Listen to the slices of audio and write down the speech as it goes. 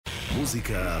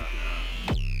מוזיקה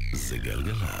זה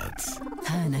גלגלצ.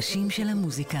 האנשים של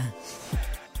המוזיקה.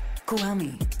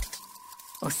 קוואמי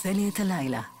עושה לי את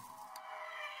הלילה.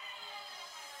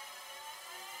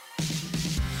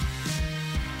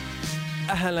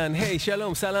 אהלן, היי,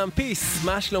 שלום, סלאם, פיס,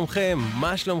 מה שלומכם?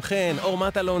 מה שלומכם? אור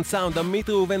מטלון סאונד, עמית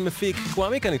ראובן מפיק,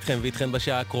 קוואמי כאן איתכם ואיתכם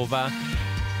בשעה הקרובה.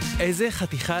 איזה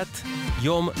חתיכת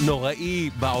יום נוראי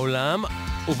בעולם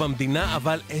ובמדינה,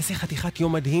 אבל איזה חתיכת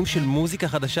יום מדהים של מוזיקה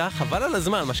חדשה, חבל על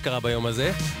הזמן מה שקרה ביום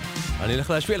הזה. אני הולך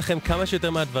להשפיע לכם כמה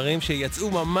שיותר מהדברים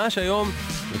שיצאו ממש היום,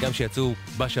 וגם שיצאו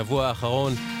בשבוע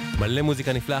האחרון. מלא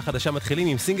מוזיקה נפלאה חדשה, מתחילים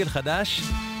עם סינגל חדש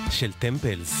של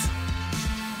טמפלס.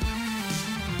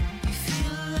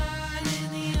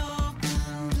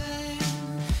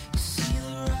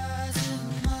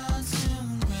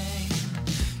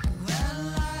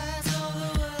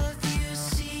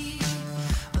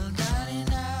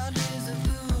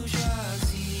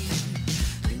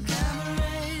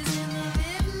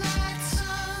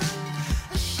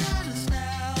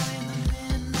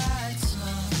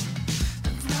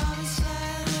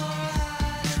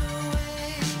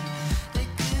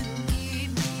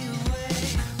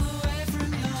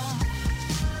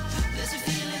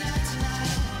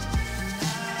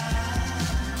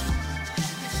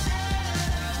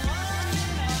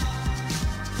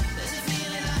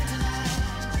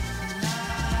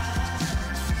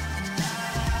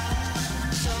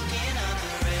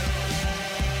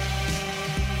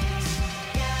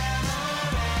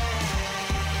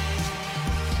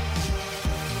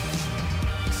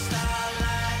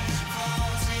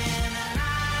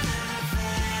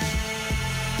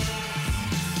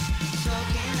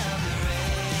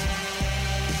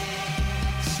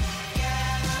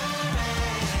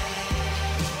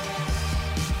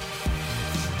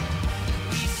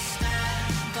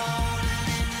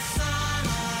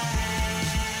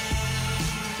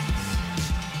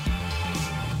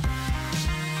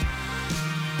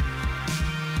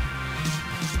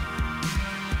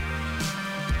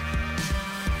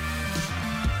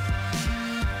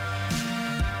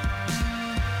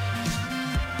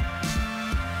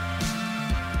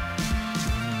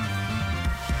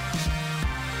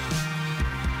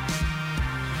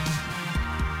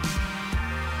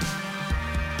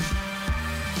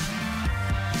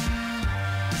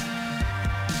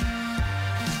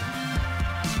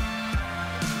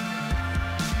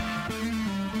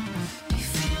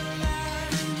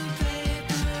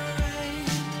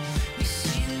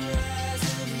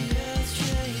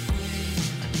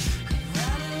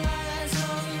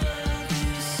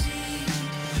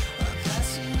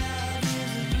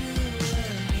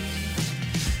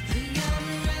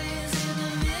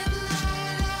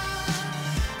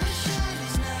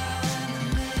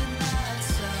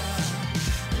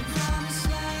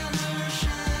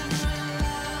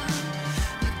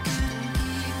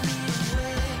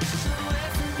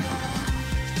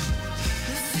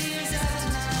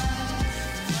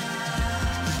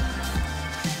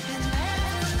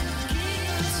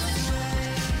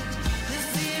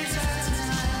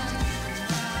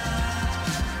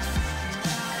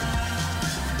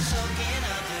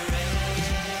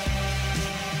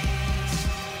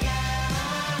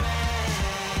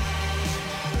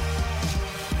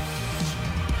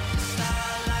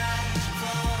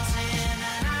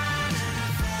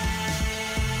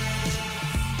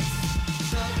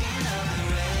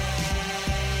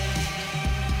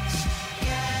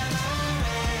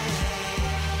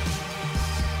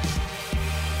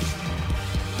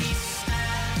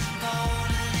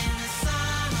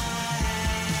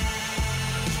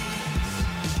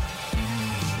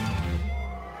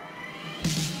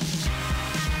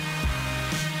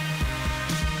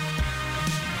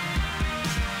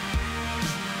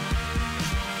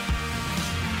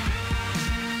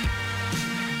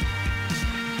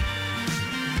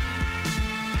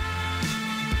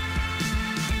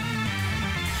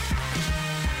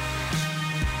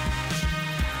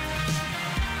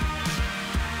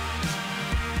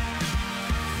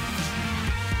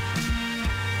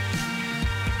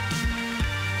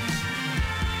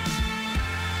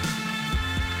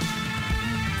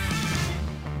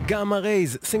 גאמה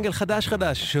רייז, סינגל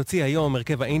חדש שהוציא היום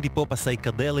הרכב האינדי פופ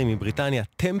הסייקדלי מבריטניה,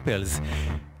 טמפלס.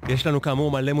 יש לנו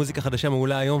כאמור מלא מוזיקה חדשה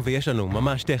מעולה היום, ויש לנו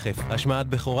ממש תכף השמעת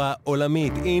בכורה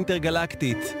עולמית,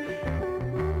 אינטרגלקטית,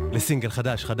 לסינגל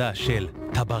חדש של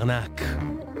טברנק.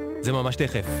 זה ממש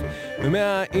תכף.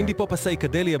 ומהאינדי פופ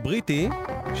הסייקדלי הבריטי,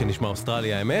 שנשמע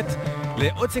אוסטרליה האמת,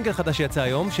 לעוד סינגל חדש שיצא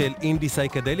היום של אינדי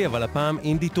סייקדלי, אבל הפעם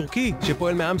אינדי טורקי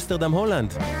שפועל מאמסטרדם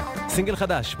הולנד. סינגל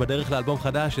חדש בדרך לאלבום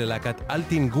חדש ללהקת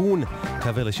אלטינגון,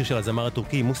 קאבר לשיר של הזמר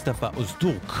הטורקי מוסטפה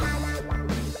אוזטורק.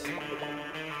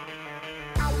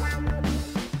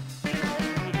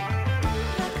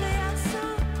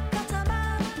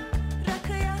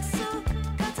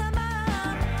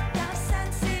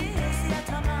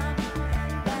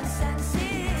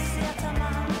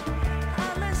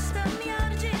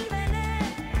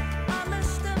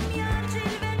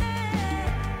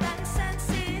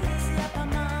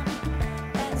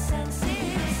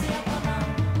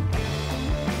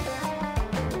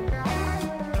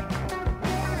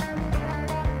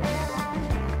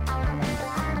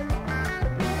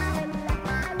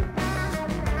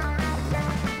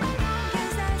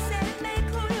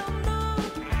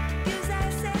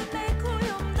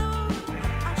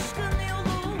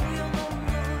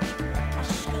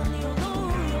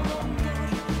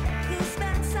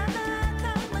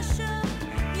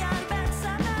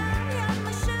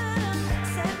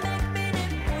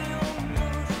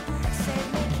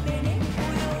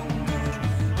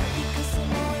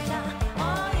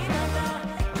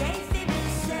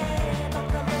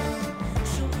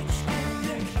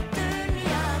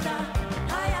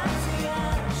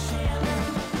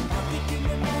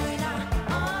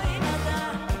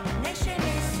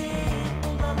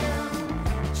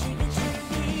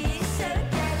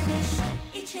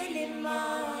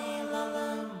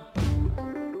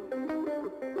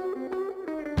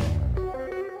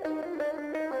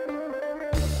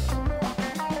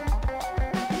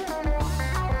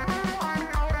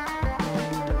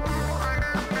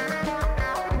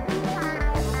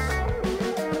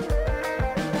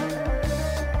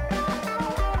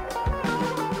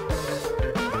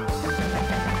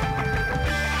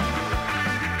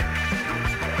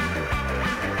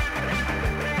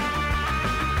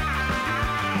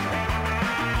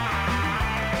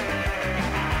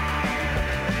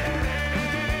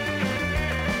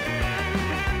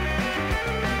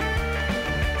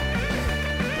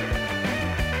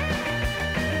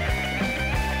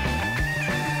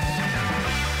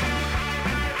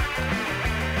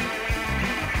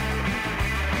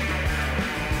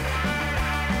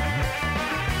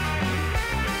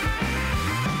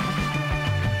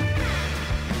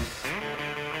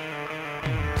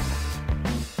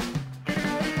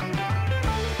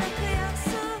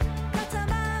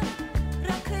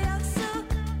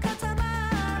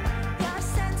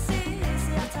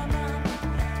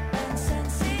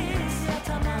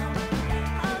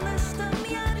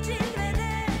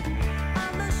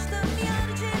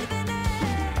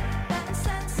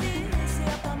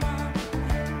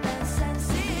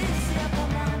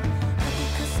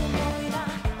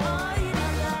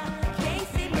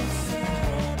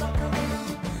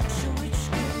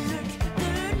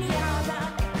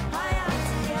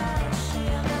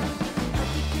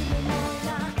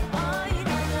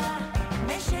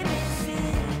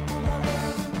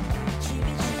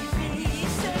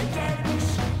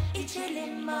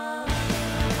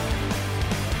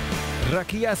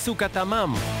 רקייה סוכה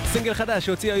תמם, סינגל חדש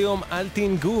שהוציא היום אל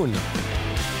תינגון.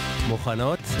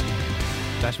 מוכנות?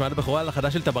 להשמעת הבכורה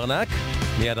לחדש של טברנק?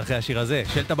 מיד אחרי השיר הזה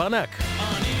של טברנק.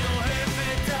 אני אוהב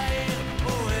את העיר,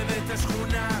 אוהב את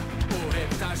השכונה,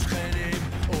 אוהב את השכנים,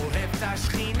 אוהב את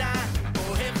השכינה,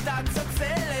 אוהב את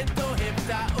הצצלת, אוהב את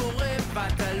העורף,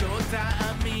 ואתה לא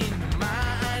תאמין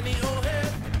מה אני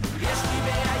אוהב. יש לי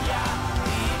בעיה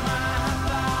עם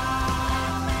אהבה,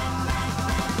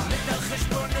 לדל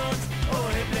חשבונות,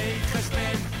 אוהב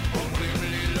להתחשבן,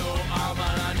 אומרים לי לא,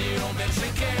 אבל אני אומר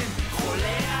שכן,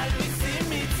 חולה על מיסים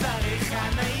מצריך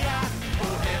חניה,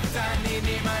 אוהב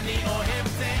תנינים, אני אוהב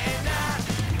תאנה,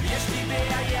 יש לי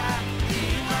בעיה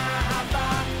עם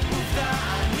אהבה, עובדה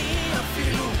אני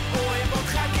אפילו אוהב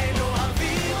אותך, כן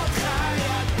אוהבים אותך,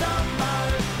 יא טמבל,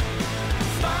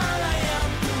 זמן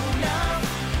הים תונף,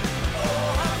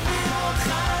 אוהבים אותך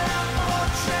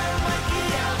למרות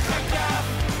שמגיע לך כף.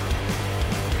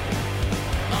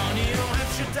 אני אוהב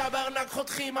שטברנק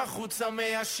חותכים החוצה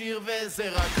מהשיר, וזה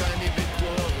רק אני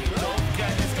בקורי, לא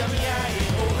כנס גם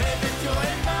יאיר, אוהב את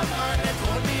יואל ממן, את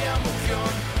רוני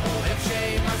המוקיון, אוהב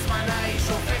שעם הזמן האיש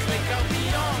הופך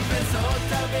לקרפיון,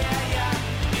 וזאת הבעיה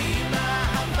עם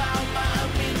אהבה,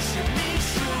 מאמין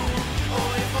שמישהו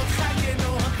אוהב אותך, כן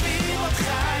אוהבים אותך,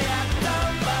 יא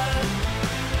טמבל,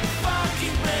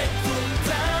 פאקינג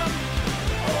מטומטם,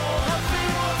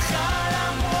 אוהבים אותך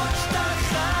למרות שאתה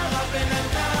חרא בן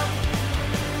אדם.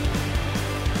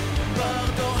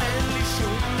 ברדו אין לי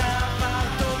שום דבר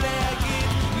טוב להגיד,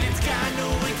 נתקענו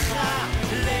איתך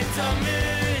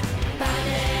לתמיד.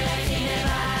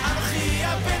 אנוכי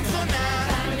הבן זונה,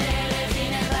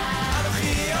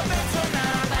 אנוכי הבן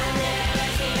זונה,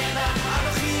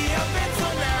 אנוכי הבן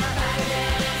זונה,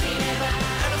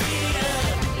 אנוכי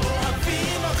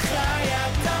אוהבים אותך יא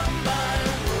טמבל,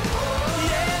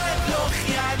 ילד לא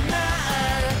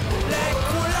חיינל,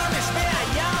 לכולם יש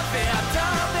בעיה ואתה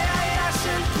הבעיה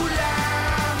של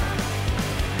כולם.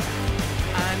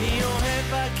 אני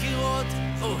אוהב הקירות,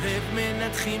 אוהב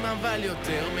מנתחים, אבל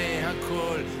יותר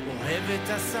מהכל אוהב את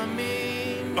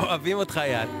הסמים. אוהבים אותך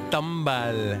יא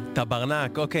טמבל,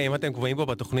 טברנק. אוקיי, אם אתם קבועים פה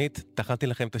בתוכנית, תכנתי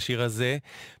לכם את השיר הזה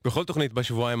בכל תוכנית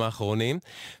בשבועיים האחרונים,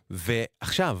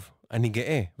 ועכשיו אני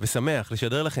גאה ושמח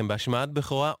לשדר לכם בהשמעת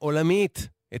בכורה עולמית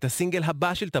את הסינגל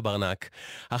הבא של טברנק,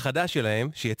 החדש שלהם,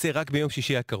 שיצא רק ביום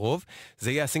שישי הקרוב.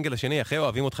 זה יהיה הסינגל השני אחרי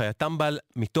אוהבים אותך יא טמבל,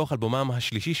 מתוך אלבומם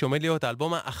השלישי שעומד להיות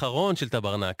האלבום האחרון של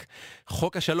טברנק,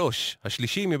 חוק השלוש,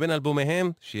 השלישי מבין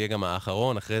אלבומיהם, שיהיה גם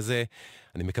האחרון. אחרי זה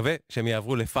אני מקווה שהם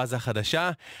יעברו לפאזה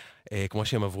חדשה, כמו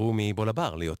שהם עברו מבול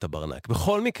הבר להיות טברנק.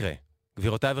 בכל מקרה,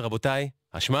 גבירותיי ורבותיי,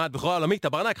 השמעת בכורה עולמית,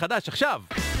 טברנק חדש עכשיו.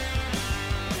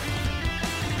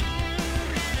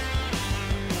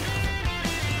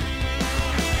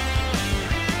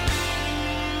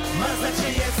 מזל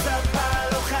שיש צפה,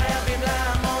 לא חייבים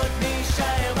לעמוד,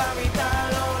 נשאר במיטה,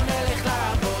 לא נלך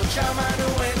לעבוד. שמענו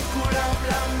את כולם,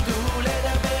 למדו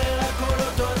לדבר, הכל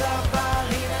אותו דבר,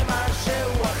 הנה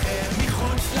משהו אחר.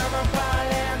 מחוץ למפה,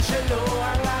 לאן שלא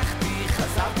הלכתי,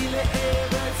 חזרתי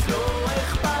לארץ, לא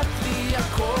אכפת לי,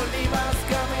 הכל נמאס,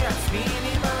 גם מעצמי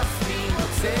נמאס לי,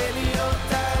 רוצה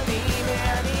להיות אני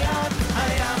מעניין.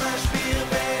 היה משביר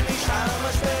ונשאר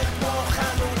משבר, כמו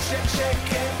חנות של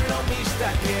שקם לא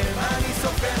משתקם. אני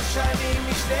סופר שנים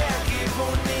משתי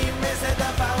הכיוונים, איזה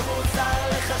דבר מוזר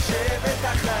לחשב את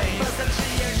החיים. מזל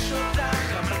שיש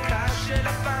אותך, המלכה של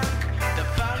הבנק,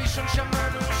 דבר ראשון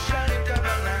שמענו שרים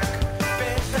טברנק,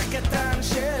 פתח קטן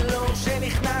של אור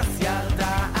שנכנס,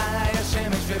 ירדה עליי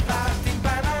השמש ובאתי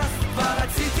פנס, כבר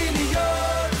רציתי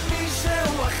להיות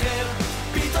מישהו אחר,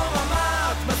 פתאום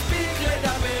אמרת מספיק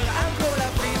לדבר, על כל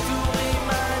הפיתורים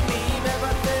אני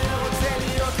מוותר, רוצה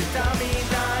להיות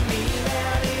תמיד אני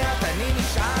מעריית, אני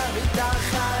נשאר איתך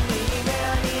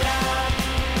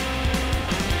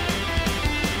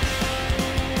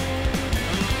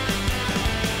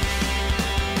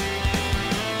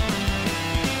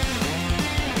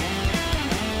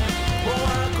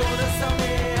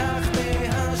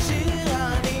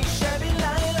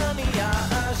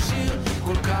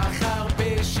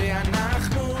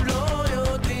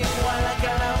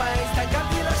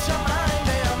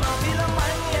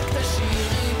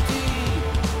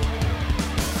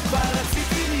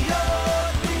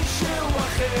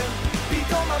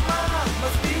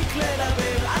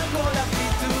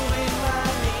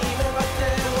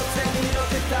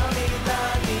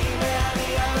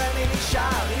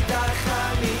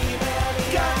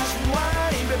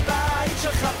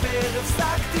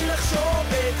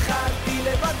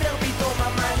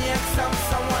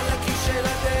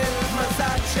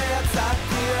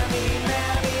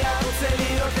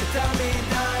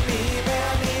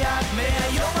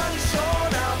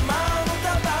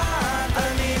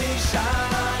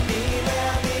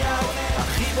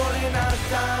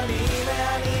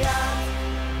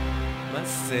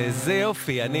זה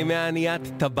יופי, אני מעניית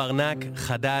טברנק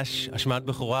חדש, השמעת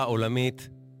בכורה עולמית.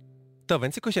 טוב,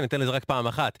 אין סיכוי שניתן לזה רק פעם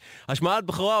אחת. השמעת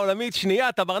בכורה עולמית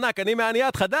שנייה, טברנק, אני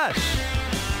מעניית חדש.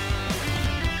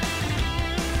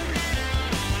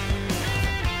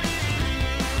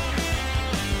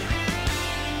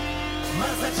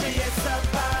 מזל שיש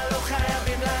צפה, לא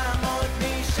חייבים לעמוד,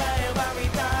 נשאר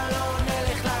במיטה, לא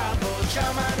נלך לעבוד.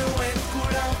 שמענו את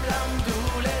כולם,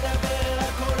 למדו לדבר,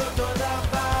 הכל אותו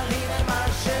דבר, הנה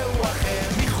משהו אחר.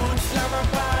 מחוץ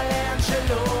למפה, לאן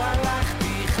שלא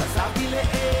הלכתי, חזרתי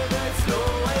לארץ,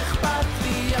 לא אכפת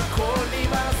לי, הכל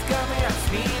נמאס, גם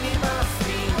מעצמי נמאס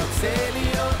לי, רוצה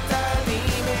להיות אני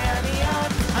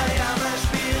מעניית. היה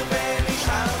משביר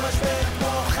ונשאר משבר, כמו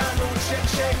חנות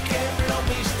שכשקם לא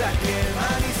משתקם.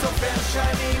 אני סופר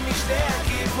שנים משני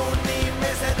הכיוונים,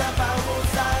 איזה דבר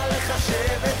מוזר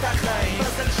לחשב את החיים.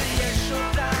 מזל שיש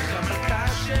אותך, המלכה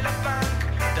של הבנק,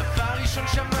 דבר ראשון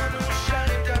שמענו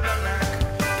שרים טברנק.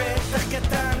 פתח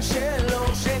קטן של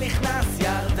אור שנכנס,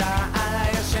 ירדה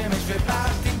עליי השמש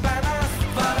ובאתי פנס.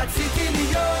 כבר רציתי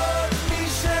להיות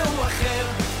מישהו אחר,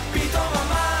 פתאום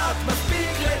אמרת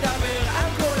מספיק לדבר, על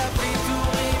כל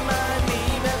הוויתורים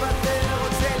אני מוותר,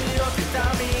 רוצה להיות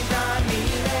תמיד אני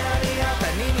מעניית,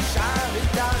 אני נשאר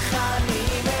איתך, אני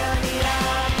מעניית.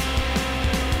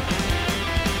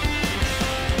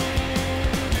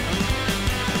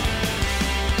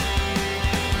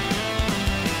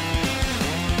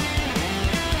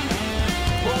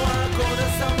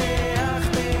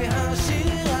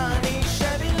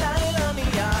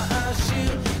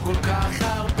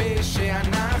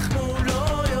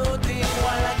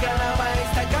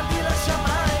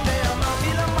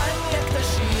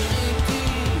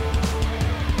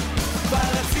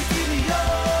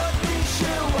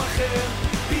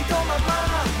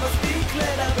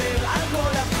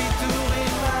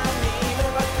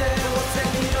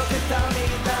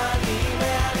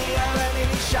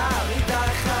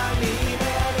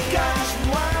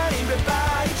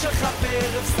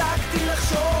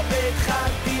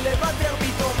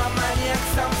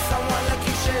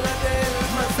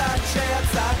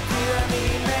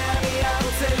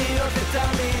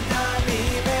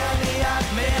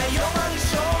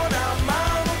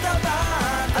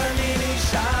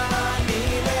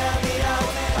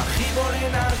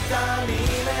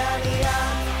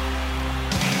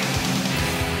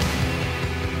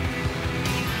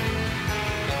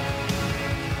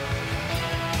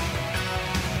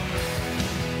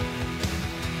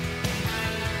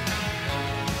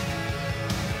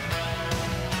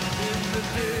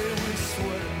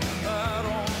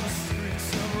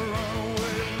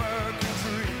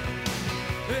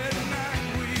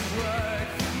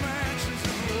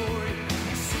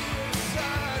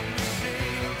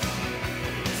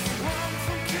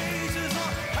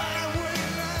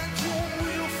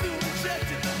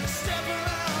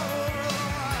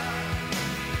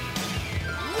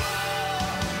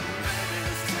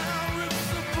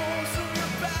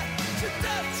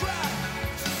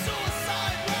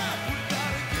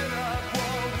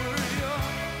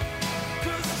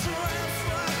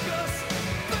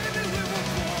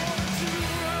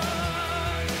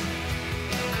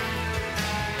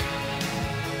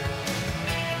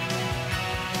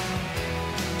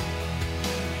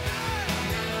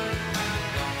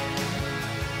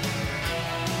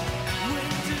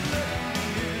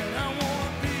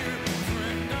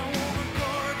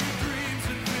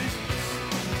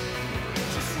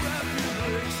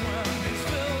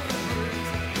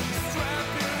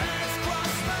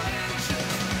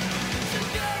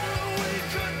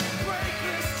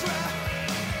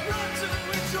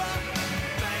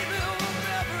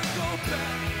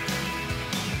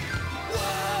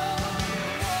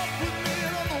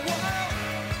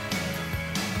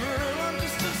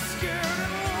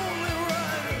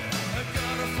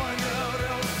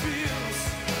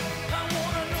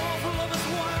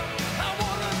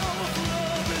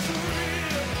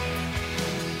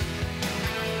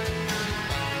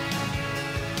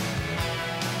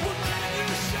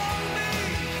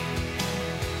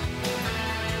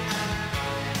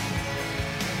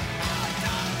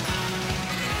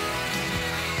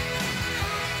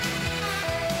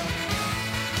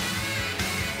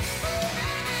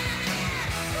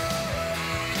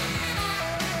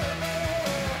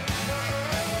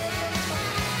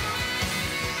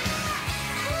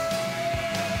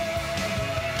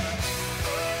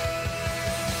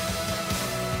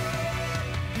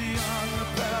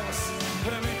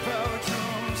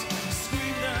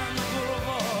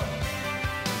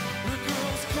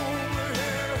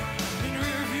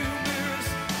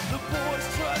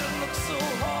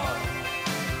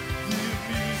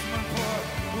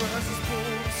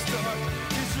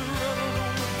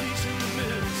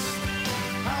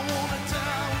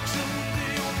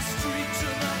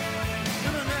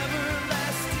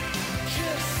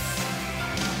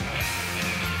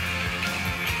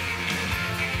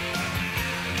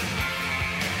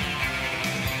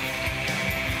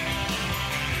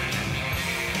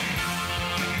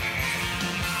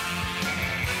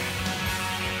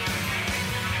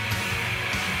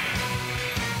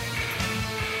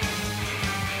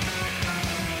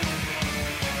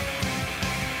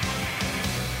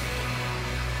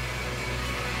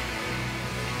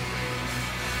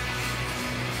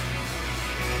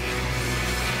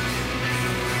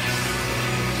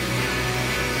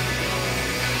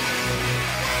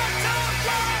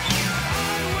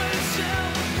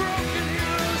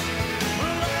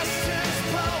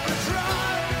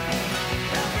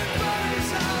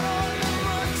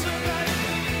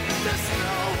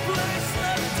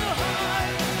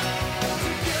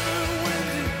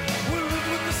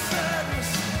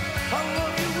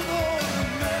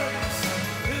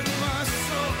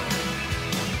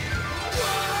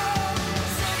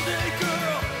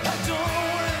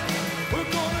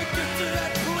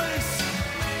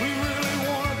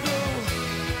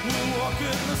 walk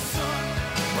in the sun.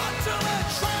 But till it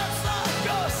tramps like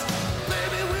us,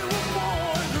 baby, we were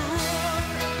born to run.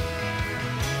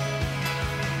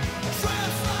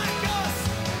 Tramps like us,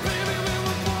 baby, we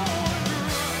were born to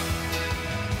run.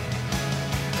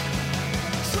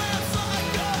 Tramps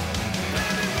like us,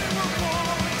 baby, we were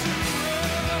born to run.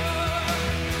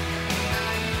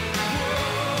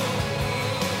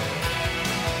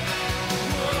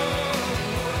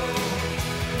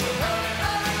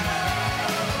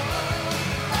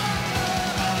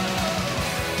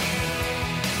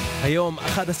 היום,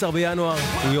 11 בינואר,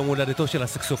 הוא יום הולדתו של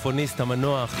הסקסופוניסט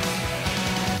המנוח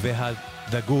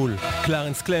והדגול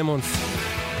קלרנס קלמונס,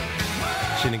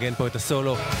 שניגן פה את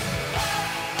הסולו.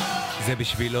 זה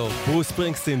בשבילו. ברוס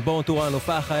ספרינגסטין, בורן טו רן,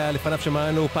 הופעה חיה. לפניו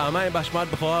שמענו פעמיים בהשמעת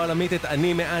בכורה עולמית את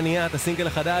אני מעניית, הסינגל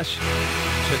החדש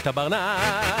של טברנק.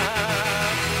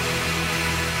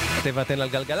 אתם ואתן על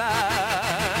גלגלת.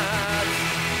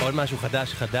 עוד משהו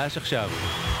חדש עכשיו.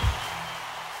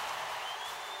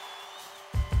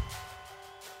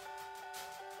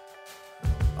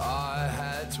 I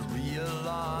had to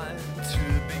realign to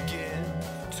begin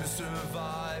to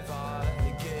survive. I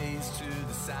gazed to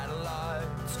the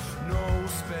satellites, no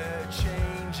spare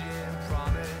change in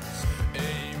promise.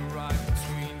 Aim right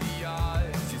between the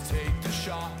eyes, you take the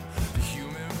shot, the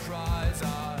human prize.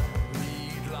 I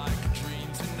read like a dream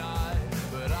tonight,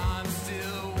 but I'm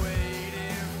still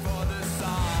waiting for the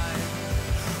sign.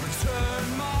 Return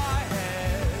my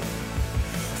head,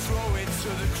 throw it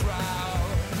to the crowd.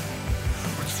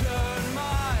 Turn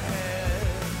my head,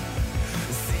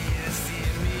 see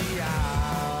me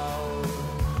out.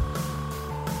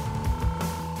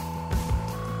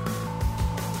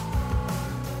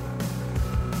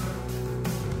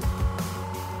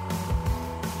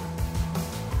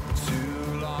 Too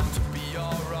long to be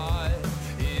alright.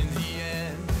 In the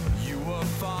end, you were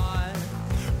fine.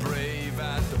 Brave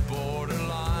at the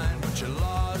borderline, but you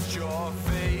lost your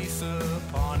face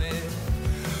upon it.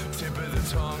 Tip of the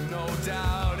tongue, no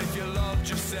doubt.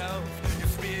 Yourself, you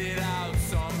spit it out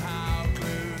somehow,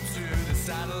 glued to the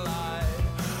satellite.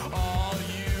 All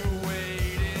you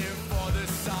waiting for the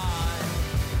sign.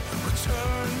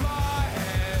 Return my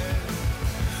head,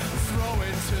 throw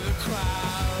it to the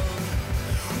crowd.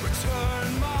 Return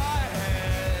my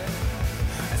head,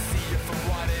 I see it for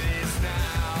what it is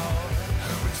now.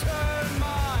 Return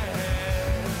my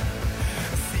head,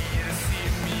 I see it, see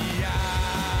me out.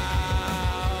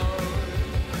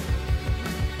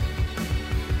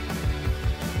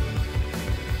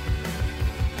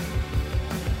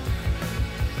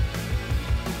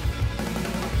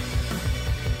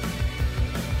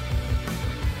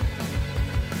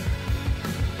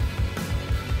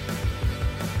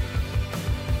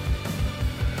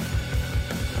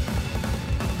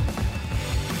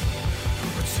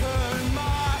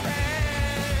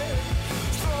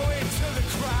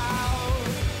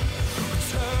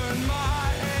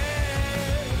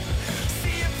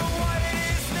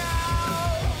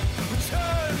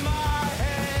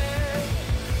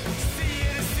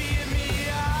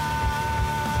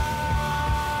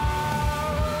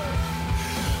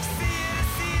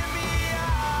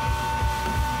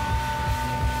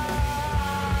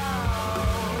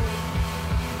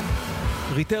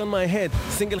 Return My Head,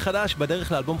 סינגל חדש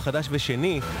בדרך לאלבום חדש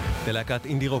ושני ללהקת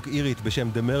אינדי רוק אירית בשם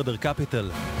The Murder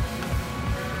Capital.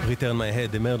 Return My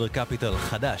Head, The Murder Capital,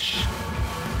 חדש.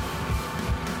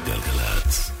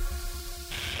 גלגלצ.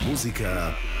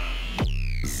 מוזיקה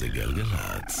זה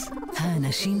גלגלצ.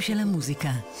 האנשים של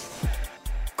המוזיקה.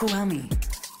 קוואמי.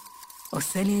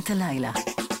 עושה לי את הלילה.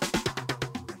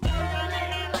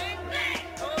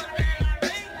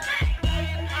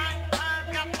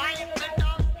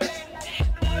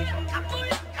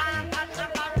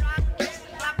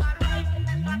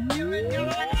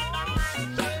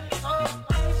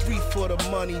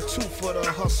 Money, 2 for the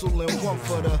hustle and 1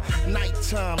 for the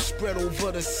nighttime, spread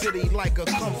over the city like a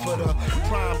comforter.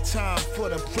 Prime time for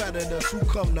the predators who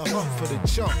come to hunt for the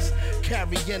chunks,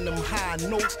 carrying them high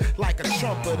notes like a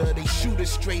trumpeter. They shoot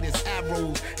as straight as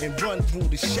arrows and run through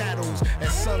the shadows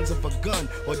as sons of a gun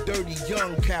or dirty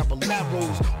young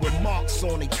caballeros with marks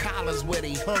on their collars where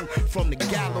they hung from the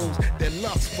gallows. Their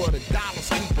lust for the dollars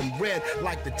keep them red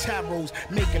like the tarots,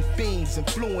 making fiends,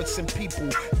 influencing people.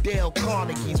 Dale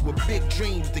Carnegie's with big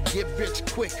dreams to get rich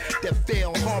quick that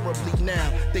fail horribly now.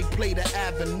 They play the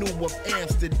avenue of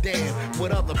Amsterdam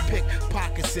with other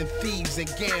pickpockets and thieves and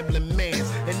gambling mans,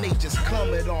 and they just come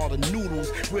at all the noodles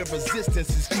where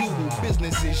resistance is futile.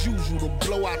 Business as usual to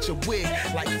blow out your wig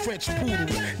like French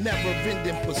poodles.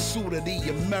 Never-ending pursuit of the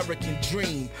American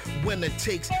dream. Winner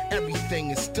takes everything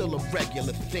is still a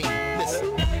regular thing. Listen.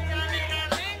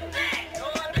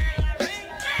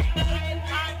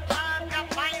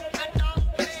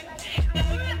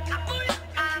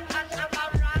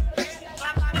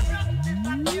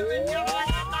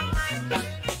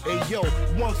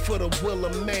 1 for the will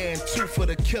of man, 2 for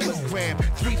the kilogram,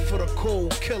 3 for the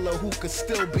cold killer who could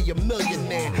still be a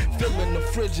millionaire. Filling the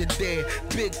Frigidaire,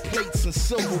 big plates and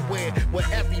silverware, where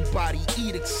everybody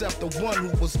eat except the one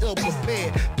who was ill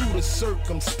prepared. Through the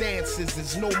circumstances,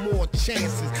 there's no more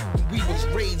chances. We was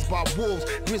raised by wolves,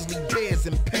 grizzly bears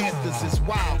and panthers. It's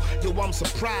wild, yo, I'm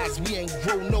surprised we ain't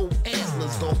grow no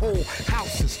antlers. The whole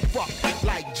house is fucked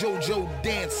like JoJo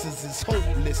dances. It's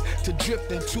hopeless to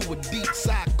drift into a deep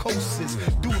psychosis.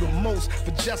 Do the most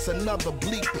for just another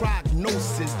bleak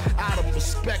prognosis. Out of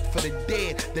respect for the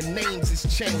dead, the names is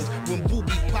changed. When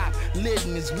Booby Pop lit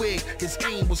in his wig, his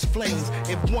aim was flames.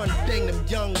 If one thing them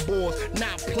young boys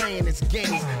not playing his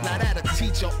games, now that'll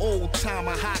teach an old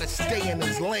timer how to stay in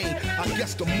his lane. I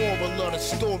guess the moral of the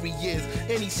story is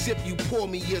any sip you pour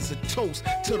me is a toast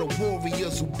to the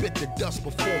warriors who bit the dust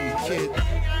before me, kid.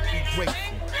 Be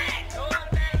grateful.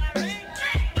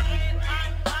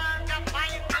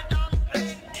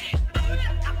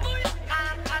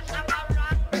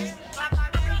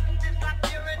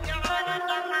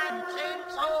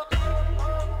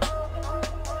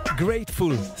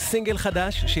 Grateful, סינגל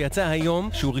חדש שיצא היום,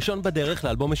 שהוא ראשון בדרך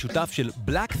לאלבום משותף של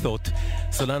Black Thought,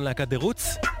 סולן להקת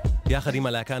דרוץ, יחד עם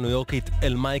הלהקה הניו יורקית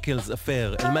אל מייקלס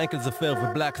אפר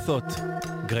ובלק Thought.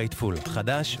 Grateful,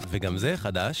 חדש, וגם זה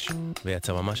חדש,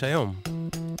 ויצא ממש היום.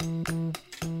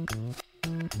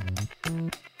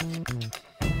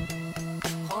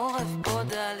 חורף בוא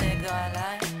דלג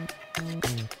עליי,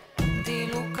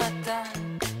 דילוק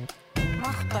קטן, מה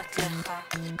אכפת לך?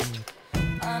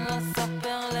 אני לא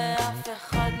אספר לאף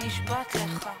אחד, נשבעת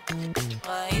לך.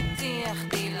 ראיתי איך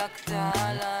דילקת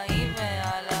עליי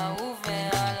ועל ההוא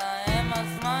ועל ההם,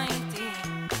 אז מה איתי?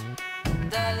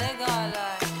 דלג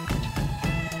עליי.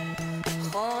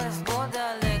 חורף בוא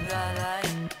דלג עליי,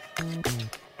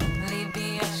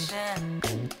 ליבי ישן,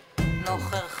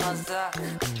 נוחר חזק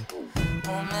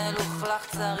ומלוכלך,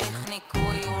 צריך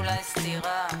ניקוי אולי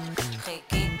סתירה.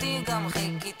 חיכיתי גם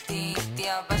חיכיתי,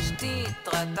 התייבשתי,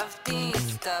 התרטבתי,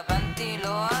 הסתבנתי,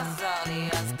 לא עזר לי,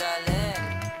 אז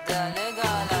דלג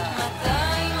עליי.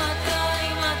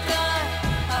 מתי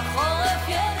החורף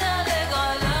ידלג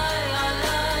עליי,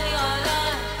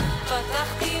 עליי,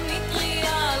 פתחתי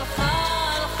מטריה, הלכה,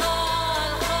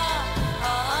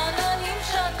 העננים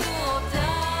שתו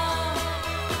אותה,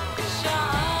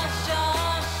 שעה,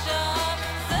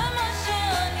 זה מה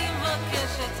שאני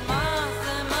מבקשת. מה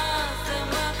זה,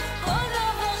 כל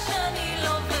דבר שאני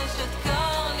לובשת,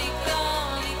 קר לי,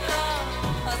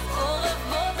 אז חורף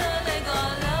בוא דלג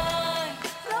עליי.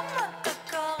 למה אתה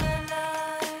קר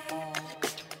אליי?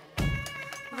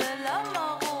 ולמה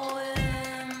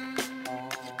רועם?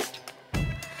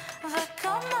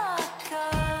 וכמה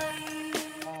הקיץ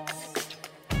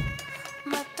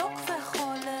מתוק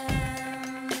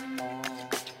וחולם.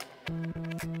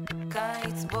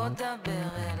 קיץ בוא דבר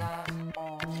אליו,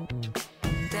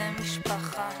 תן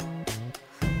משפחה,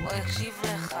 הוא יקשיב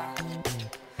לך,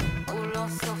 הוא לא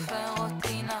סופר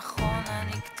אותי נכון,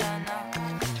 אני קטנה,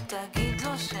 תגיד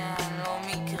לו שאני לא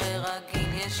מקרה רגיל,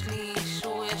 יש לי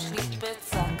אישור, יש לי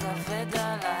פצע כבד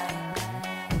עליי.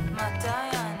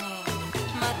 מתי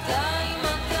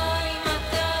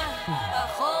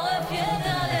החורף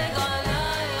ידלג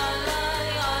עליי,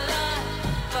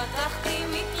 פתחתי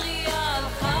מטריה,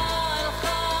 הלכה,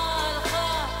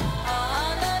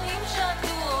 העננים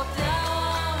שתו אותה,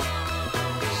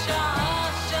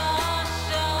 שעה,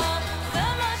 זה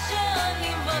מה שאני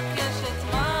מבקשת.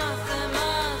 מה זה,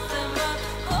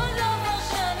 כל דבר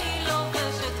שאני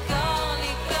לובשת, קר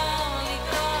לי,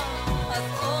 אז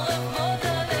חורף בוא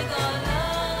דלג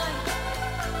עליי,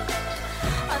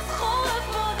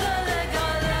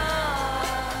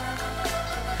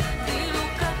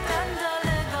 דילוק קטן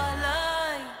דלג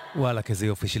עליי. וואלה, כזה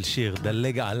יופי של שיר,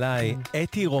 דלג עליי.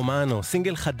 אתי רומנו,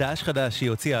 סינגל חדש שהיא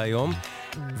הוציאה היום,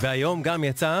 והיום גם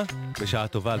יצא, בשעה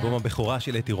טובה, אלבום הבכורה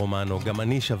של אתי רומנו, גם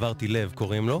אני שברתי לב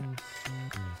קוראים לו.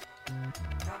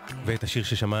 ואת השיר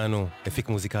ששמענו הפיק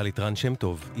מוזיקלית רן שם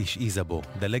טוב, איש איזבו.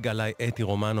 דלג עליי, אתי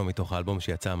רומנו, מתוך האלבום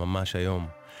שיצא ממש היום.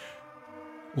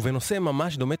 ובנושא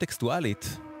ממש דומה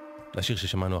טקסטואלית לשיר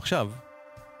ששמענו עכשיו,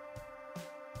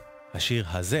 השיר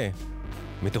הזה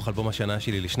מתוך אלבום השנה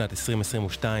שלי לשנת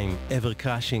 2022, Ever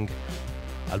Crashing,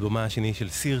 אלבומה השני של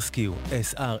סירסקיו,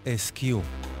 SRSQ,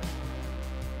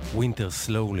 Winter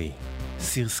Slowly,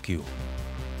 סירסקיו.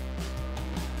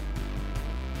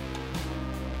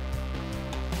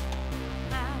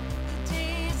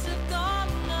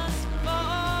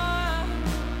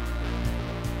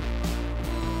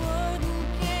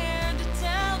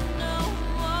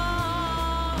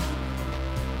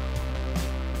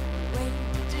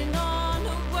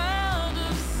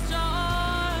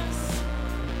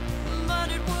 But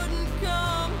it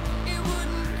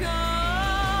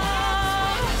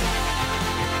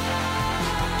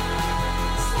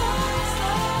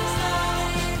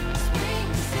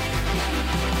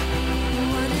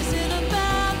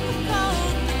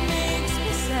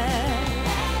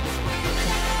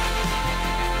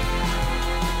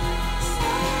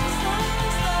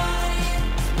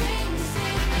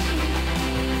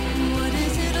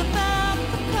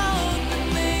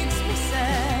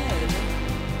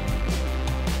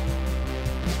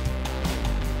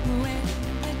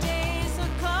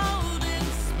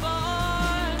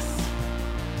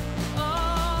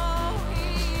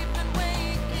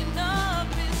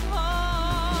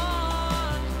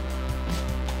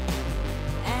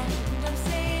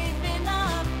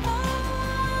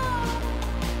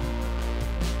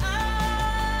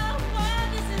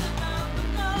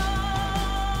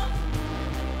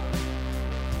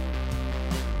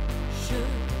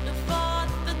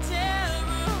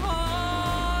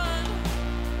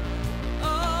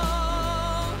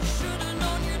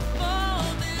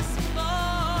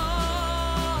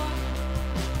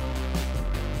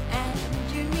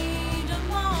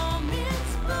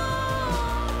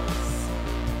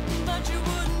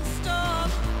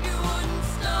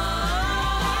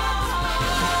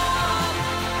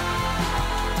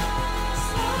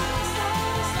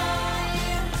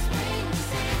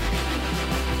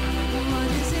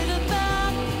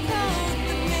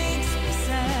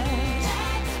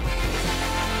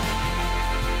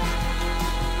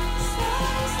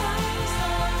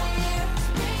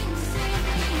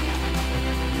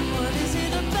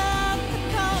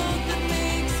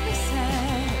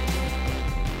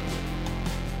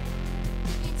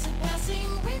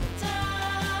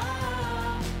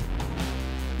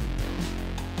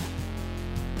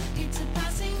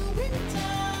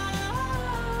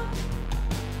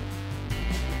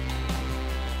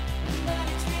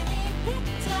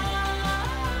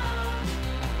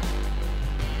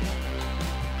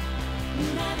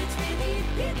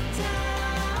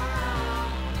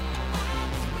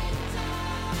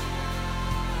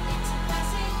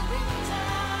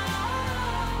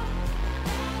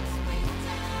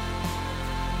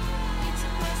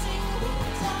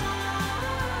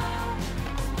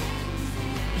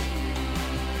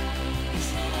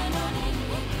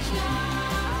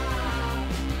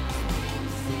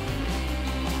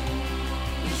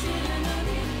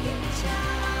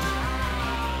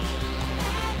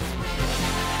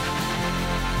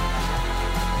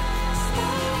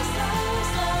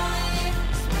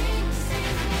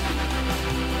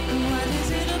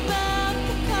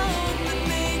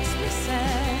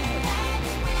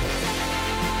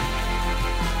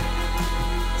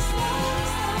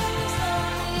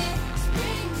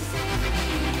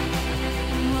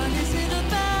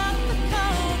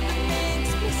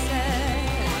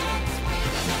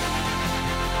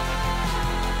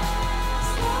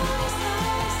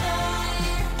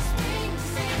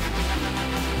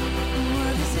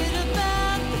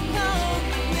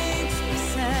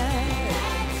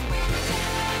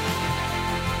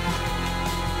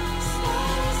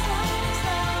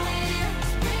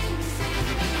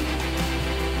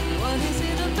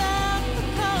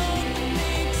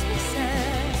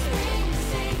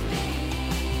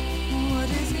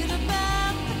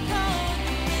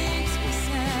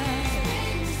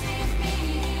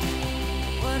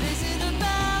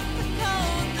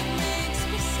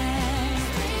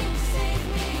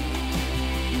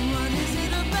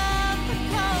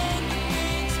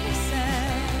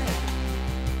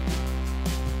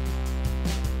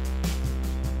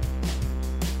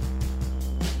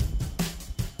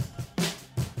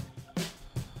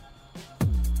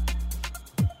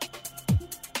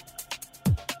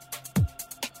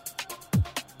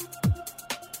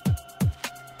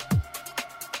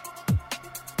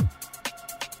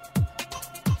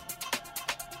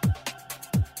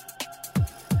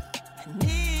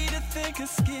thicker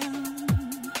skin.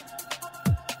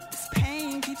 This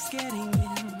pain keeps getting in.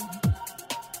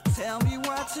 Tell me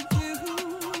what to do,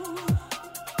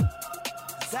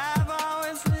 'cause I've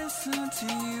always listened to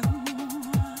you.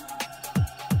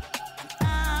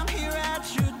 I'm here at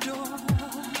your door,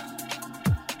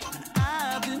 and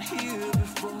I've been here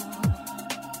before.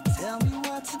 Tell me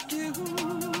what to do,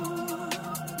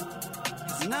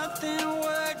 'cause nothing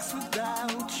works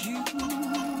without you.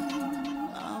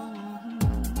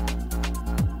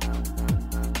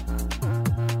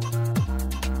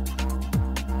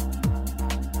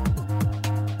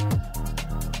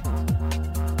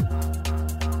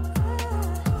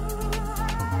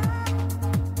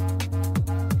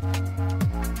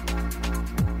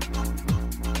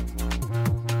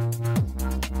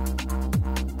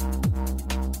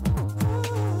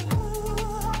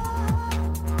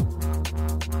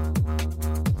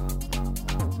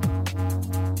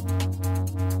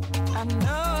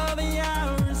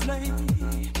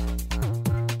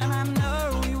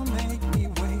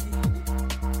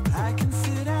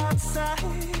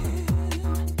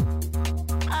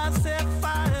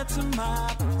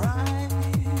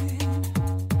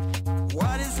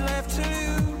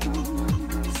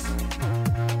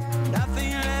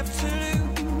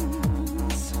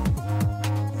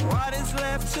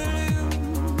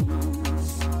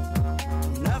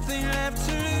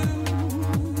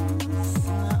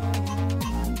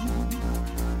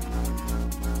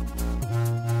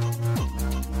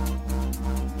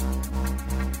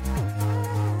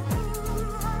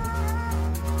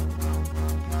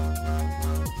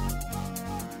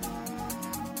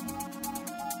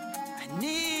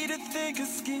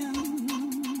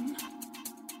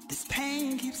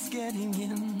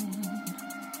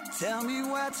 Tell me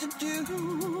what to do.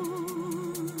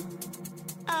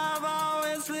 I've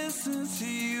always listened to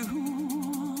you.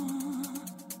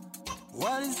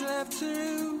 What is left to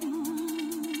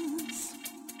lose?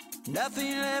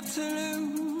 Nothing left to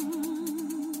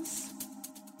lose.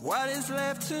 What is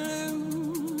left to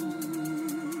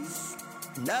lose?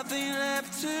 Nothing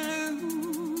left to lose.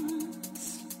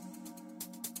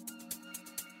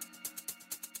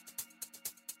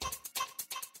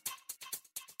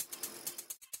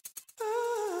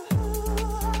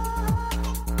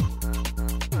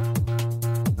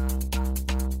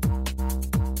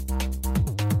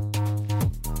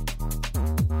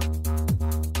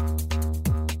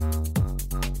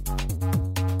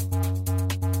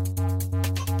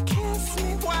 Kiss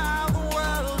me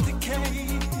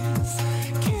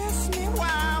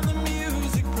while the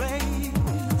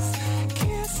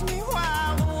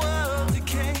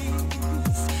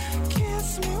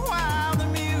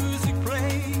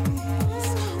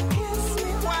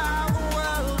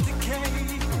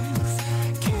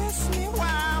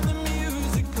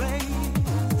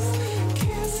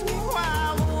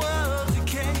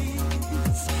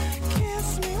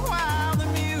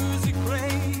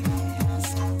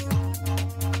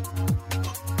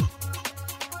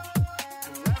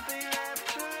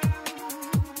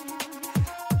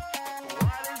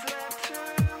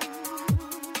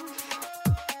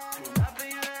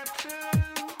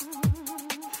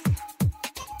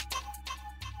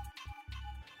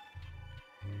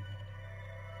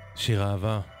שיר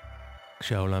אהבה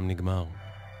כשהעולם נגמר.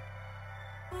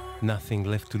 Nothing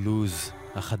Left to Lose,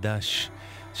 החדש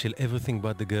של Everything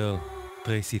But the Girl,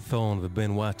 טרייסי תורן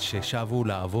ובן וואט, ששבו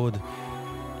לעבוד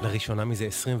לראשונה מזה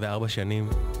 24 שנים.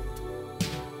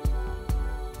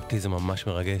 אותי זה ממש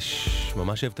מרגש,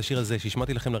 ממש אוהב את השיר הזה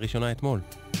שהשמעתי לכם לראשונה אתמול.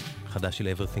 חדש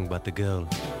של Everything But the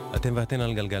Girl. אתם ואתן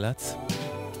על גלגלץ.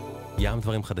 ים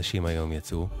דברים חדשים היום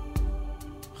יצאו.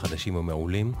 חדשים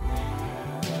ומעולים.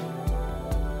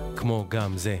 כמו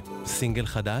גם זה, סינגל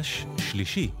חדש,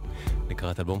 שלישי,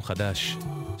 לקראת אלבום חדש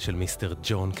של מיסטר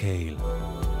ג'ון קייל.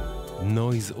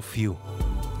 Noise of You.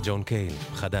 ג'ון קייל,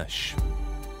 חדש.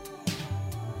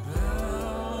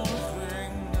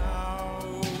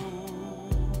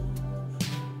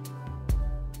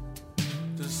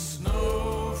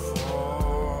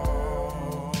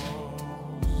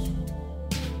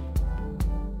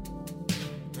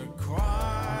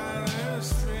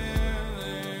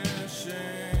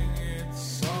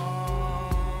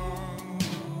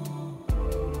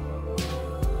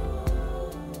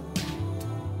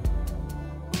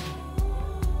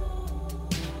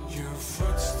 You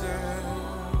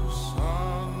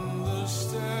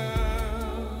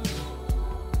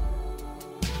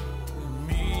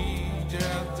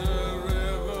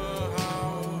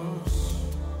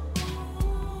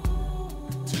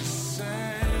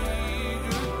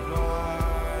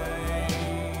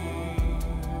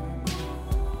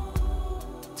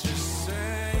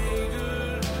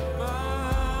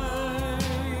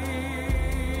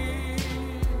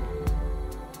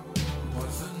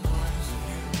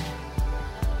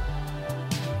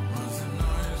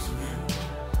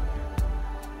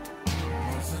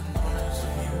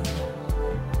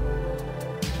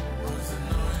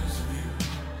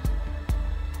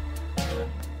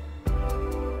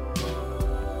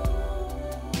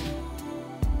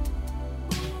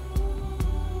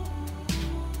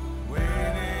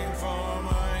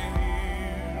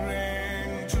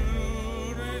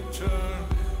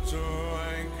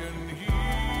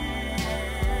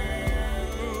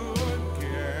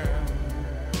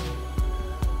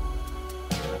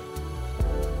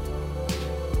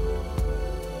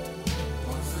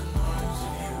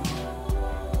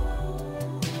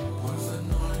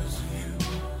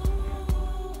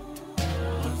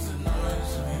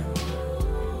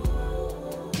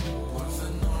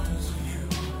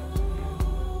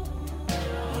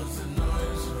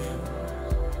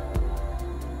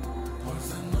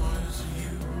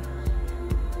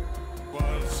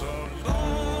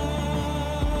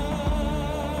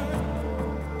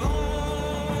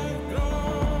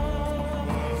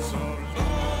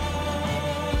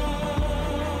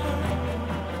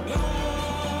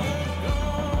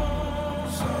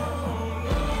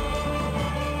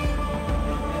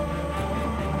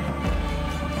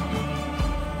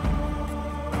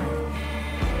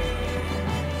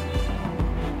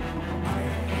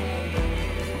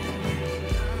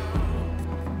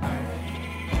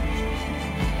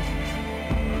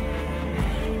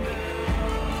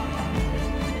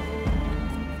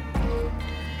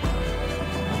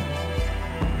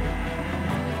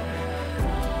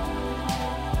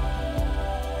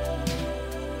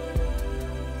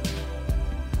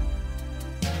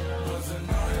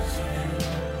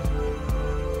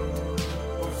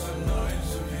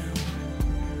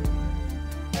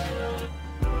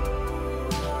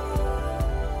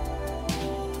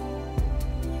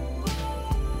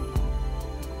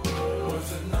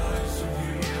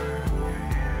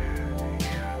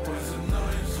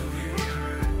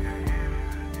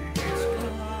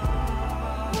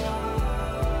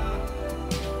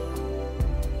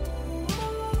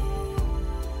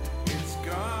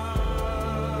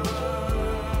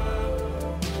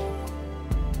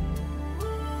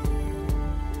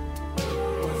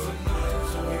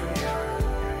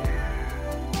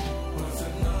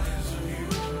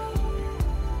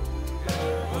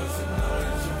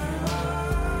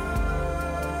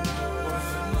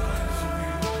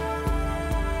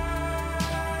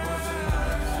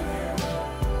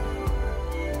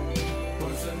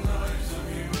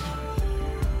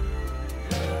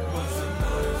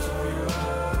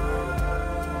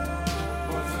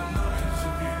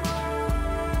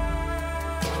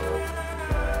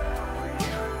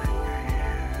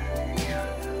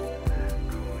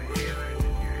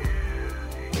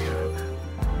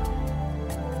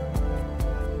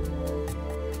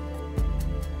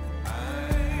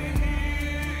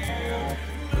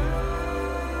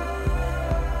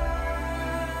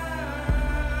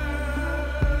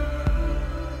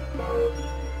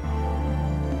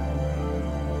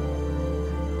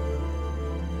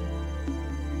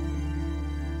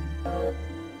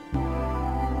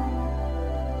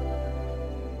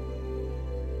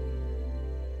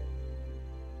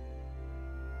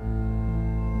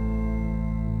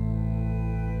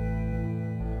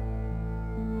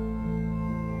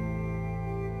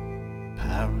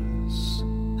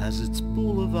has its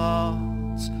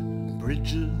boulevards and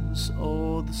bridges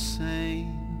o'er the Seine.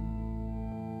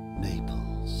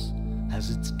 Naples has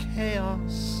its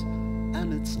chaos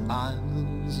and its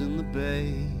islands in the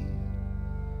bay.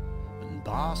 And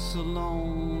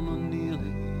Barcelona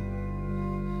nearly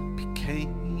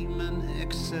became an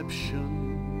exception.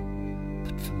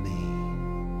 But for me,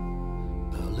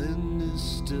 Berlin is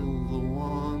still the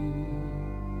one.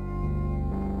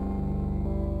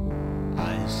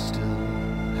 I still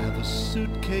have a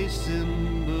suitcase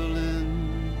in Berlin.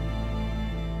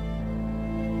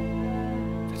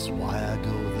 That's why I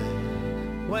go there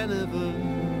whenever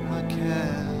I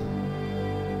can.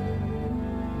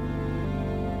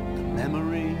 The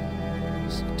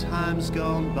memories of times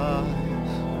gone by,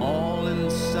 all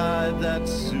inside that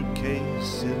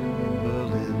suitcase in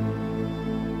Berlin.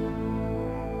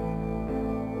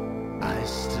 I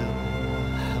still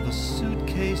have a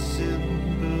suitcase in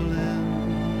Berlin.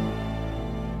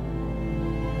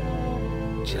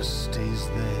 Just stays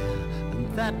there, and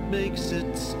that makes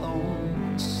its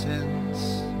own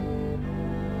sense.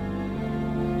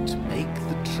 To make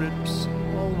the trips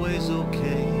always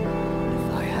okay.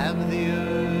 If I have the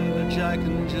urge, I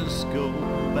can just go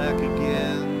back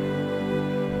again.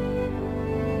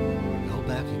 Go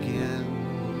back again.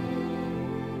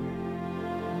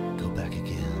 Go back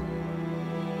again.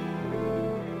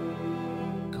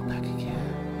 Go back again.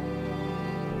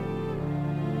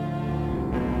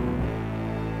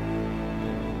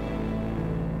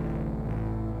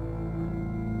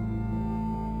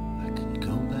 I can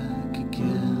go back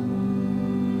again.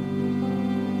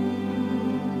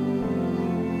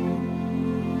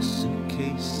 A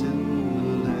suitcase in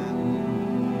Berlin.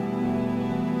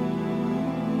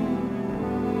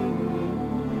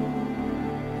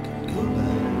 I can go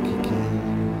back again.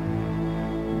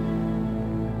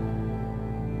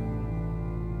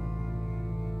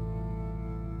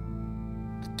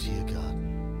 The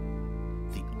Tiergarten,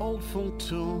 the old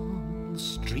Funkturm, the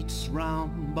streets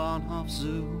round Bahnhof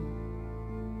Zoo,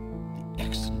 the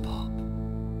Exton Pub,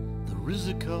 the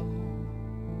Risiko,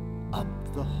 up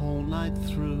the whole night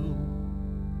through.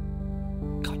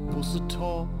 Cottbusser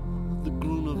Tor, the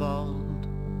Grunewald,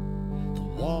 the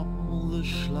wall, the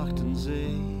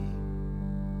Schlachtensee.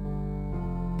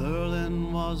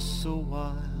 Berlin was so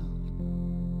wild,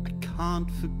 I can't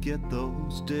forget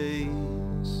those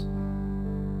days.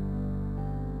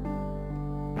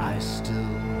 I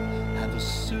still have a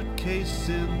suitcase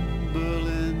in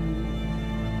Berlin.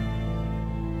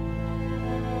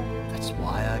 That's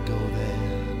why I go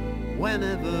there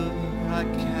whenever I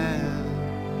can.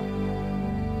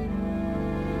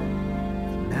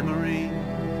 The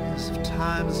memories of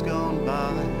times gone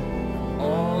by,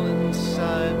 all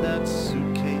inside that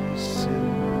suitcase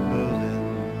in Berlin.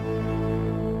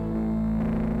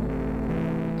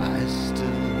 I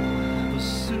still have a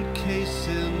suitcase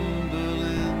in Berlin.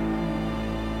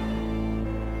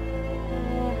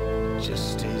 Just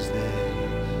stays there,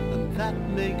 and that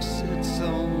makes its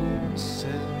own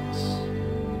sense.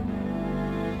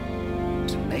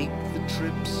 To make the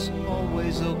trips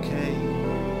always okay.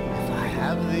 If I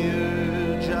have the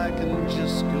urge, I can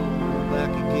just go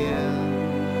back again.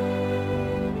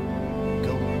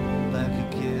 Go back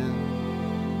again.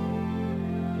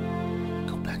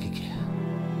 Go back again.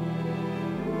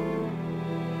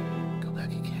 Go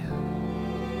back again.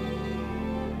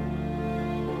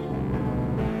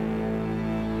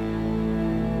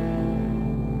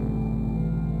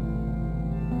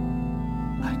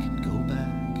 I can go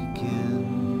back again.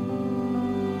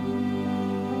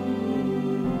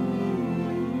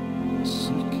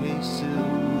 Suitcase in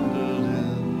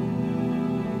Berlin.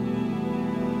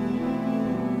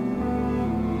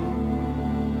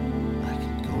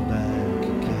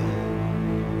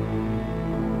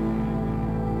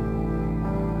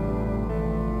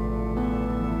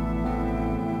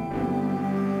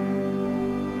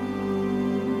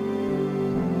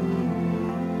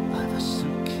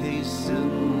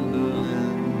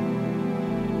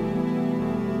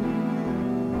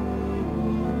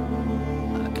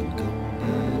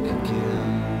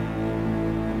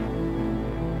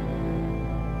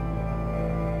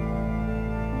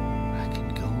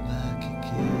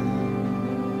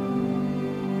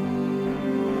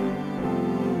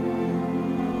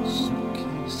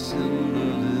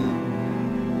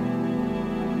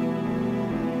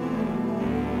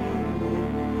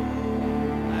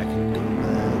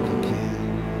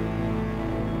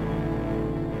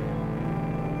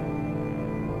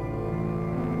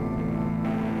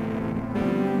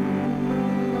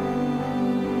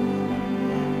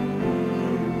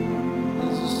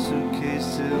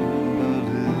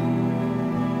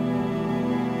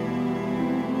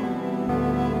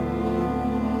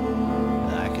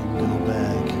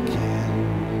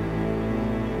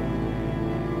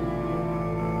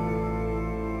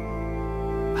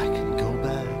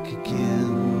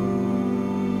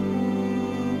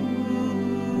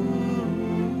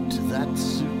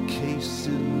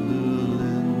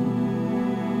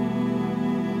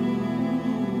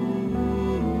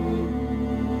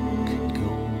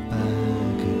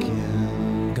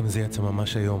 יצא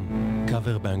ממש היום.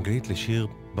 קאבר באנגלית לשיר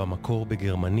במקור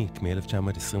בגרמנית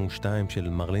מ-1922 של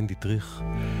מרלן דיטריך.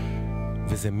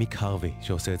 וזה מיק הרווי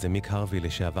שעושה את זה. מיק הרווי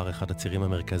לשעבר אחד הצירים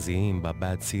המרכזיים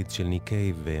בבאד סיד של ניק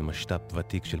קייב ומשת"פ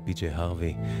ותיק של פי.ג'יי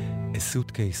הרווי. A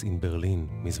Suitcase in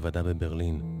Berlin, מזוודה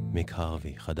בברלין. מיק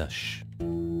הרווי, חדש.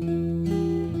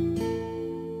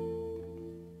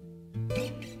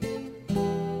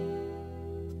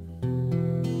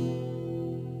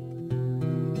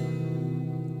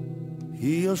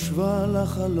 היא יושבה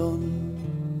לחלון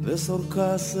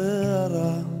וסורקה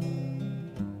שערה,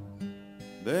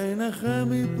 בעיניכם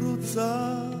היא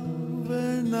פרוצה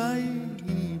ועיניי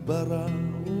היא ברא.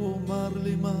 הוא אמר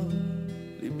לי מה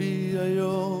ליבי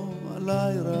היום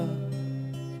עליי רע,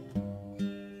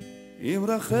 אם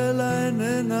רחלה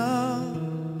איננה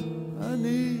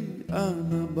אני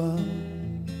אנה בא.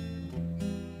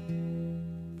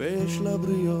 ויש לה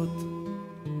בריות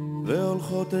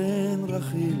והולכות אין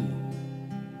רחיל,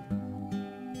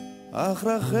 אך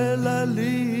רחלה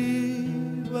לי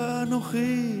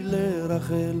ואנוכי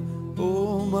לרחל.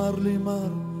 הוא אמר לי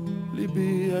מר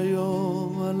ליבי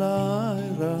היום עליי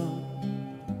רע,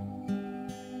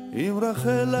 אם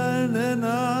רחלה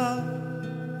איננה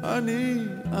אני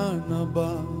אנה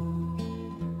בא.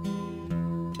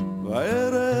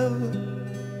 בערב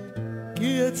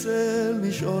כי אצל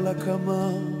משעול הקמה,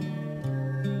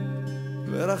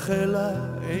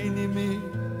 ורחלה אין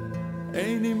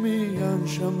עמי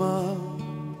הנשמה.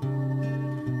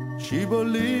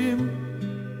 שיבולים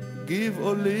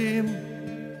גבעולים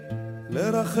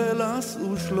לרחלה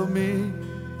עשו שלומי,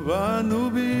 וענו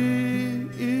בי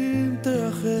אם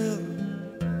תאחר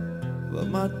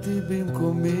ועמדתי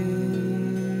במקומי.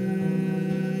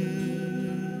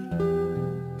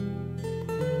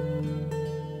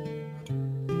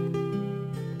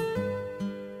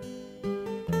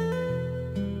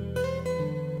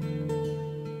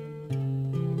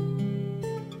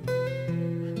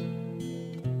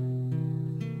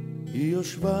 היא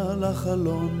יושבה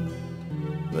לחלון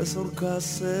וסורקה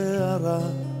שערה,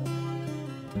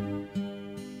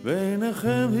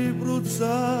 בעיניכם היא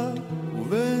פרוצה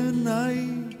ובעיניי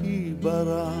היא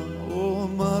ברא. הוא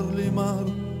אמר לי מר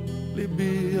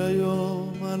ליבי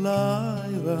היום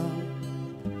עליי רע,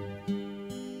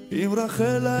 אם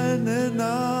רחלה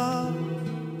איננה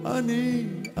אני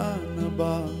אנה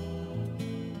בא.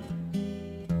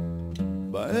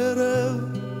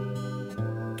 בערב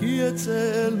כי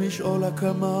אצל משעול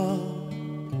הקמה,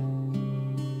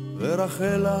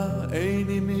 ורחלה אין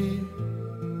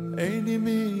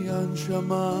עמי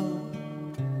הנשמה.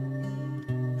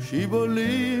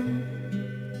 שיבולים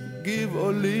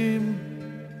גבעולים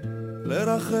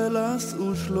לרחלה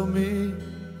עשו שלומי,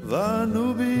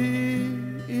 וענו בי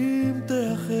אם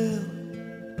תאחר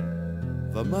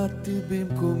ועמדתי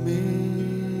במקומי.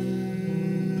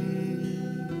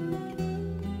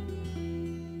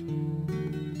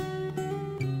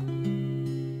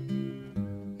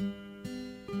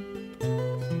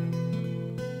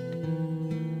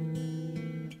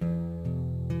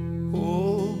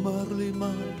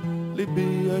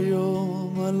 ליבי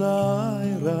היום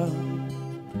עליי רע,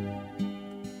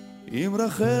 אם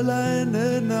רחלה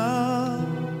איננה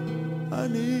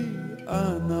אני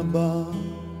אנה בא.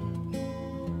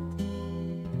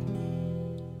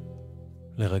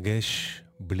 לרגש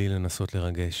בלי לנסות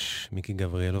לרגש. מיקי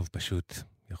גבריאלוב פשוט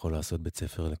יכול לעשות בית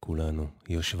ספר לכולנו.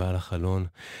 היא יושבה על החלון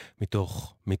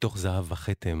מתוך זהב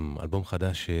וחתם, אלבום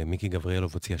חדש שמיקי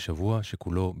גבריאלוב הוציא השבוע,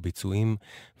 שכולו ביצועים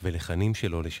ולחנים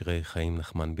שלו לשירי חיים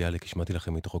נחמן ביאליק. השמעתי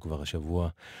לכם מתוכו כבר השבוע,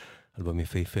 אלבום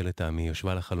יפהפה לטעמי.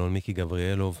 יושבה על החלון, מיקי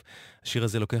גבריאלוב. השיר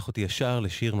הזה לוקח אותי ישר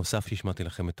לשיר נוסף שהשמעתי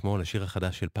לכם אתמול, השיר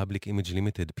החדש של Public Image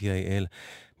Limited, PIL,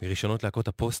 מראשונות להקות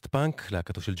הפוסט-פאנק,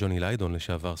 להקתו של ג'וני ליידון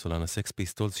לשעבר, סולן הסקס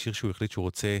פיסטולס, שיר שהוא החליט שהוא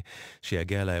רוצה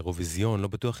שיגיע לאירוויזיון. לא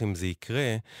בטוח אם זה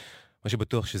יקרה, מה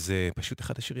שבטוח שזה פשוט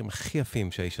אחד השירים הכי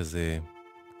יפים שהאיש הזה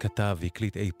כתב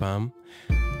והקליט אי פעם.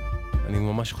 אני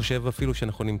ממש חושב אפילו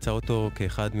שאנחנו נמצא אותו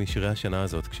כאחד משירי השנה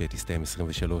הזאת כשתסתיים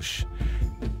 23.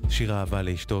 שיר אהבה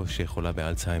לאשתו שחולה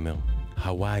באלצהיימר.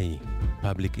 הוואי,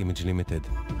 Public Image Limited,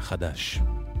 חדש.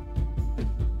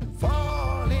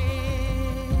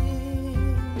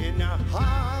 In our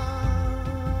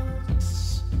hearts,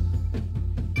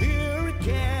 here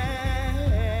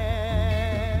again,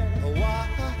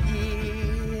 Hawaii,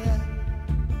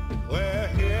 we're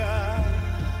here,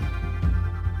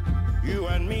 you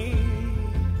and me.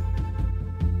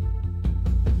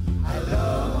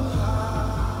 Aloha,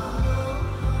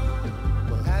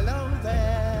 well hello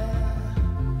there,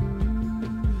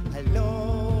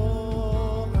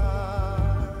 aloha,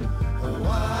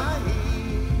 Hawaii.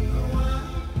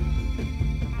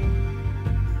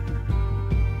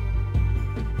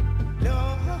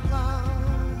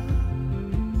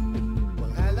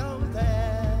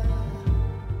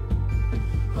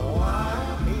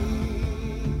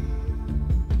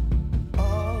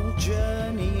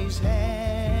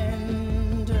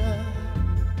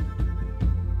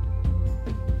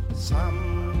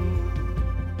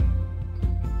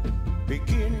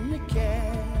 begin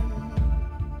again.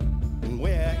 And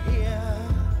we're here,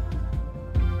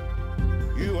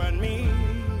 you and me.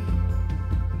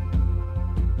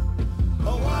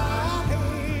 Hawaii,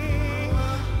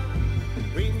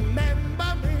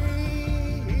 remember me,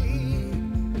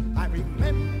 I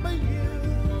remember you.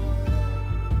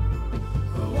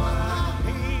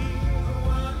 Hawaii,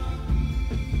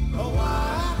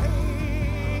 Hawaii,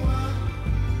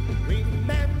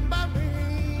 remember me,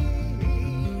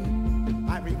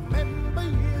 I remember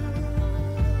you.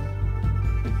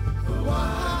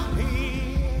 Hawaii,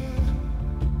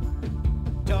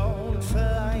 don't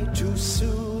fly too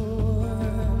soon,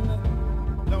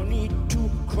 no need to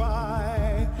cry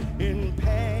in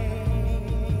pain.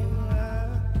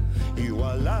 You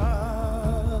are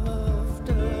loved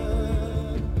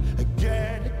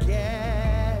again,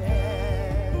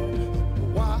 again.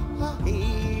 Hawaii,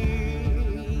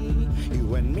 you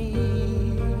and me,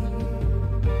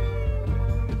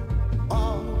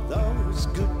 all those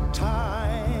good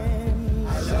times.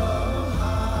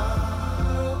 Aloha,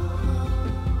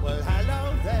 well, hello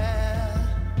there.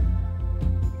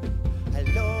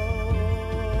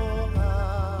 Aloha,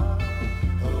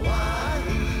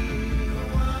 Hawaii,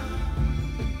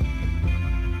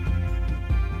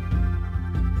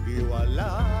 you are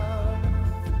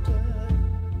loved.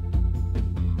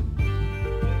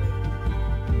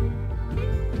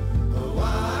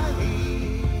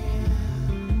 Hawaii,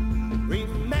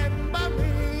 remember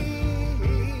me,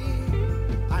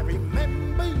 I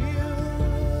remember you.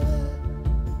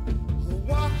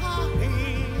 Hawaii,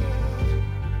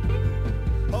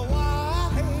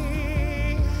 Hawaii,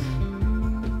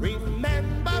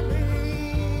 remember me,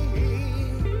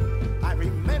 I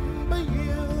remember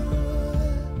you.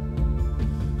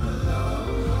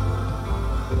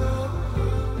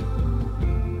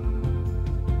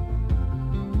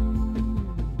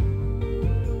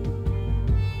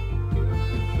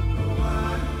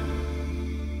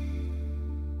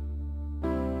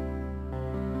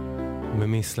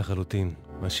 ממיס לחלוטין,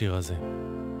 השיר הזה.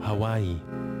 הוואי.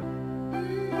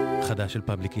 חדש של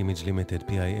פאבליק אימג' לימיטד,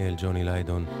 PIL, ג'וני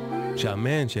ליידון.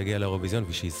 שאמן שיגיע לאירוויזיון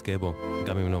ושיזכה בו,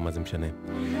 גם אם לא, מה זה משנה.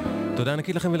 תודה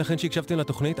ענקית לכם ולכן שהקשבתם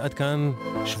לתוכנית. עד כאן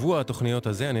שבוע התוכניות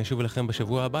הזה. אני אשוב אליכם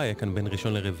בשבוע הבא, יהיה כאן בין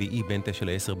ראשון לרביעי, בין 9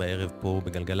 ל-10 בערב פה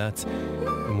בגלגלץ,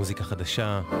 עם מוזיקה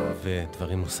חדשה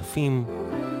ודברים נוספים,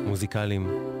 מוזיקליים.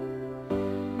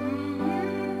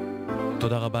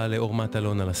 תודה רבה לאור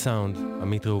מטלון על הסאונד,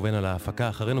 עמית ראובן על ההפקה,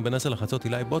 אחרינו בין 10 לחצות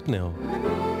אילי בוטנר.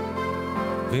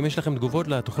 ואם יש לכם תגובות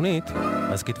לתוכנית,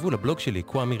 אז כתבו לבלוג שלי,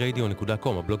 קוואמירדיו.com,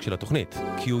 הבלוג של התוכנית,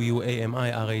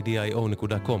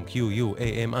 QUAMIRADIO.com,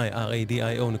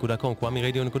 QUAMIRADIO.com,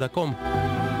 קוואמירדיו.com.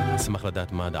 אשמח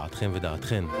לדעת מה דעתכם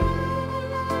ודעתכן.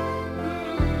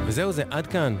 וזהו זה, עד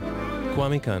כאן,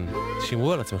 קוואמי כאן.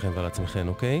 שמרו על עצמכם ועל עצמכם,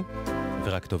 אוקיי?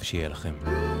 ורק טוב שיהיה לכם.